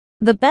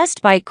The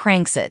best bike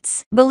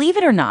cranksets. Believe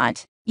it or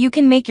not, you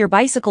can make your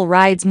bicycle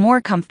rides more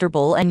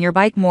comfortable and your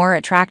bike more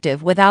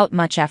attractive without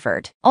much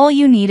effort. All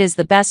you need is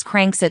the best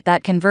crankset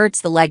that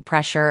converts the leg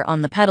pressure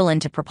on the pedal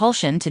into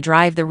propulsion to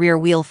drive the rear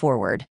wheel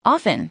forward.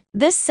 Often,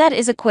 this set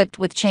is equipped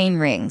with chain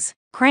rings,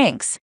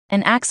 cranks,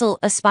 an axle,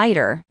 a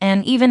spider,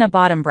 and even a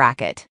bottom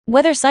bracket.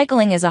 Whether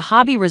cycling is a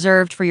hobby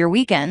reserved for your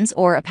weekends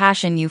or a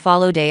passion you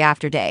follow day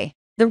after day,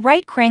 the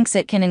right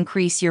crankset can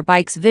increase your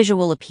bike's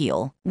visual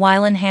appeal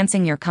while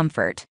enhancing your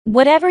comfort.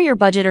 Whatever your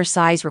budget or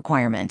size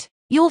requirement,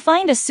 you'll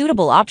find a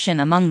suitable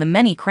option among the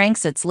many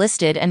cranksets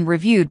listed and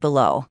reviewed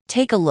below.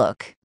 Take a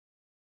look.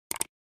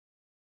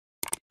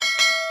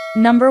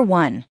 Number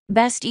 1.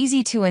 Best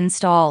easy to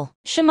install.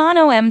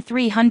 Shimano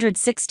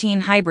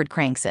M316 Hybrid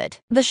Crankset.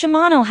 The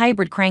Shimano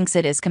Hybrid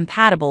Crankset is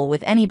compatible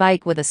with any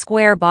bike with a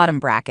square bottom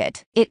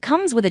bracket. It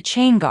comes with a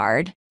chain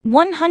guard,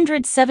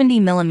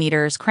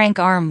 170mm crank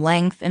arm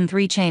length and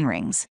 3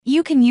 chainrings.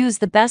 You can use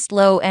the best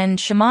low-end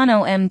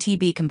Shimano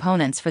MTB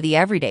components for the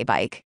everyday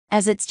bike,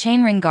 as its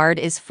chainring guard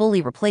is fully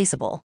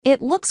replaceable.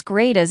 It looks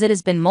great as it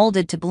has been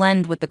molded to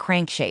blend with the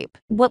crank shape.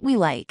 What we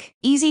like: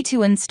 easy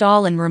to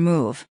install and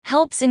remove,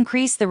 helps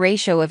increase the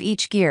ratio of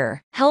each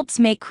gear, helps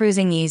make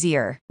cruising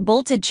easier.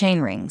 Bolted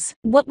chainrings.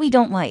 What we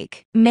don't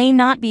like: may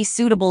not be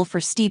suitable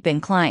for steep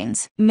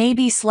inclines, may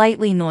be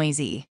slightly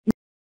noisy.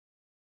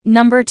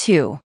 Number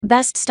 2.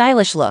 Best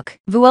stylish look.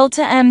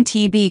 Vuelta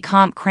MTB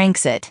Comp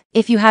Crankset.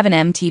 If you have an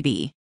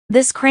MTB,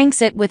 this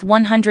crankset with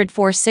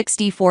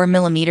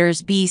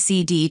 104/64mm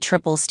BCD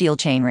triple steel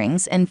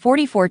chainrings and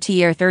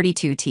 44T or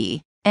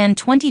 32T and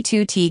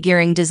 22T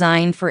gearing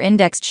designed for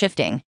indexed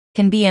shifting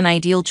can be an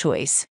ideal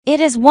choice. It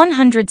is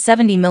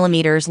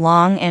 170mm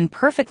long and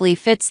perfectly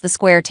fits the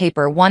square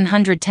taper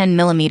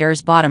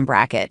 110mm bottom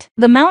bracket.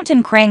 The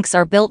mountain cranks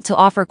are built to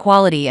offer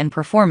quality and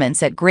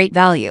performance at great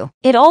value.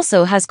 It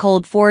also has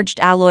cold forged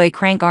alloy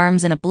crank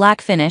arms and a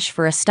black finish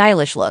for a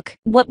stylish look.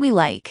 What we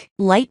like: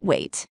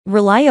 lightweight,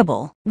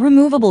 reliable,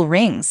 removable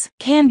rings,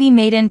 can be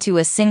made into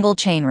a single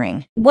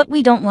chainring. What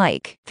we don't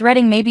like: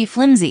 threading may be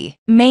flimsy,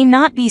 may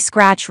not be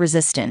scratch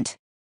resistant.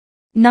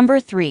 Number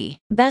 3.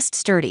 Best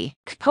sturdy.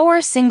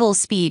 CDHpower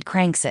single-speed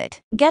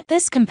crankset. Get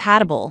this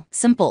compatible,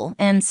 simple,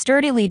 and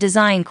sturdily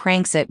designed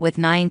crankset with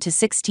 9 to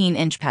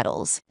 16-inch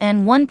pedals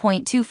and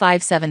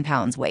 1.257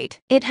 pounds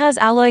weight. It has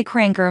alloy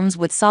crank arms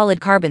with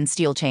solid carbon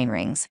steel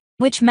chainrings,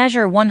 which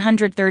measure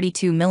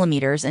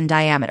 132mm in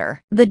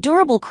diameter. The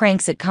durable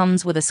crankset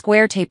comes with a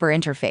square taper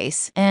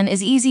interface and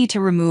is easy to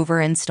remove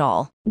or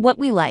install. What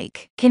we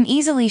like: can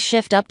easily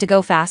shift up to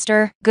go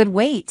faster, good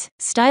weight,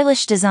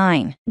 stylish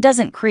design,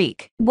 doesn't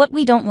creak. What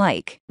we don't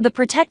like: the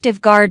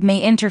protective guard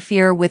may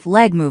interfere with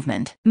leg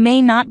movement,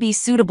 may not be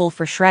suitable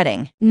for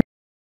shredding.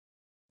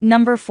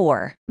 Number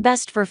 4.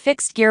 Best for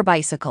fixed gear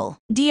bicycle.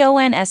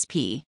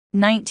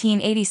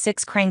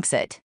 DONSP1986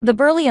 Crankset. The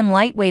burly and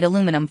lightweight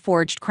aluminum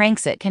forged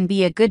crankset can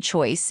be a good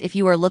choice if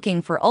you are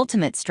looking for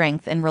ultimate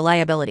strength and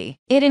reliability.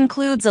 It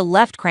includes a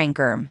left crank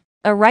arm,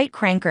 a right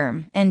crank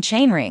arm, and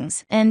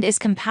chainrings, and is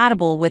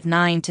compatible with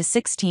 9 to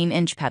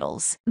 16-inch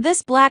pedals.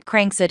 This black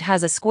crankset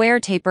has a square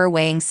taper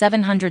weighing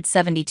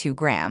 772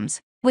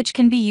 grams, which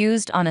can be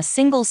used on a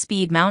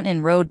single-speed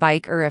mountain road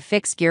bike or a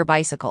fixed-gear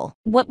bicycle.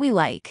 What we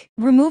like: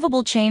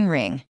 removable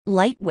chainring,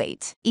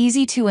 lightweight,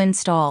 easy to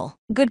install,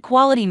 good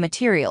quality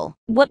material.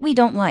 What we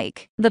don't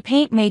like: the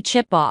paint may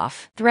chip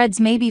off, threads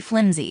may be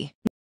flimsy.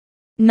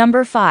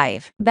 Number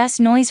 5. Best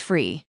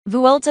noise-free.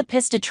 Vuelta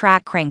Pista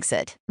Track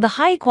Crankset. The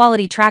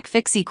high-quality track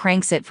fixie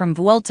crankset from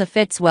Vuelta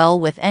fits well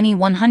with any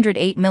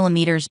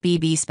 108mm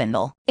BB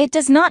spindle. It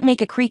does not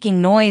make a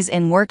creaking noise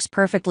and works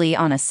perfectly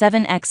on a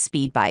 7X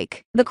speed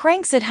bike. The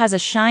crankset has a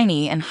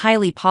shiny and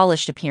highly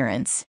polished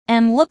appearance,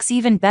 and looks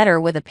even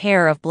better with a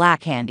pair of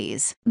black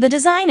handies. The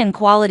design and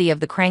quality of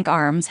the crank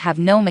arms have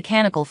no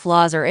mechanical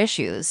flaws or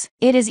issues.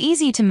 It is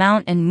easy to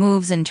mount and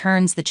moves and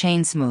turns the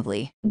chain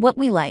smoothly. What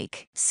we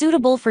like: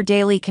 suitable for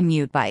daily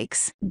commute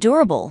bikes,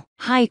 durable,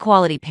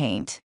 high-quality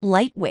paint,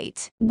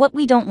 lightweight. What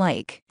we don't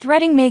like: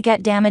 threading may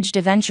get damaged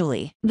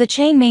eventually. The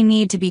chain may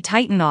need to be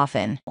tightened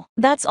often.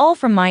 That's all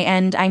from my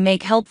end. I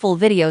make helpful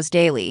videos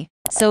daily,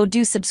 so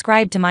do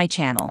subscribe to my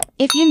channel.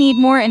 If you need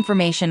more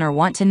information or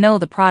want to know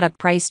the product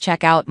price,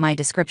 check out my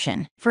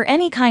description. For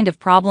any kind of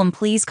problem,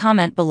 please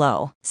comment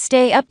below.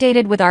 Stay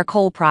updated with our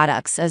Cole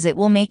products as it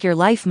will make your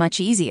life much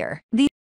easier.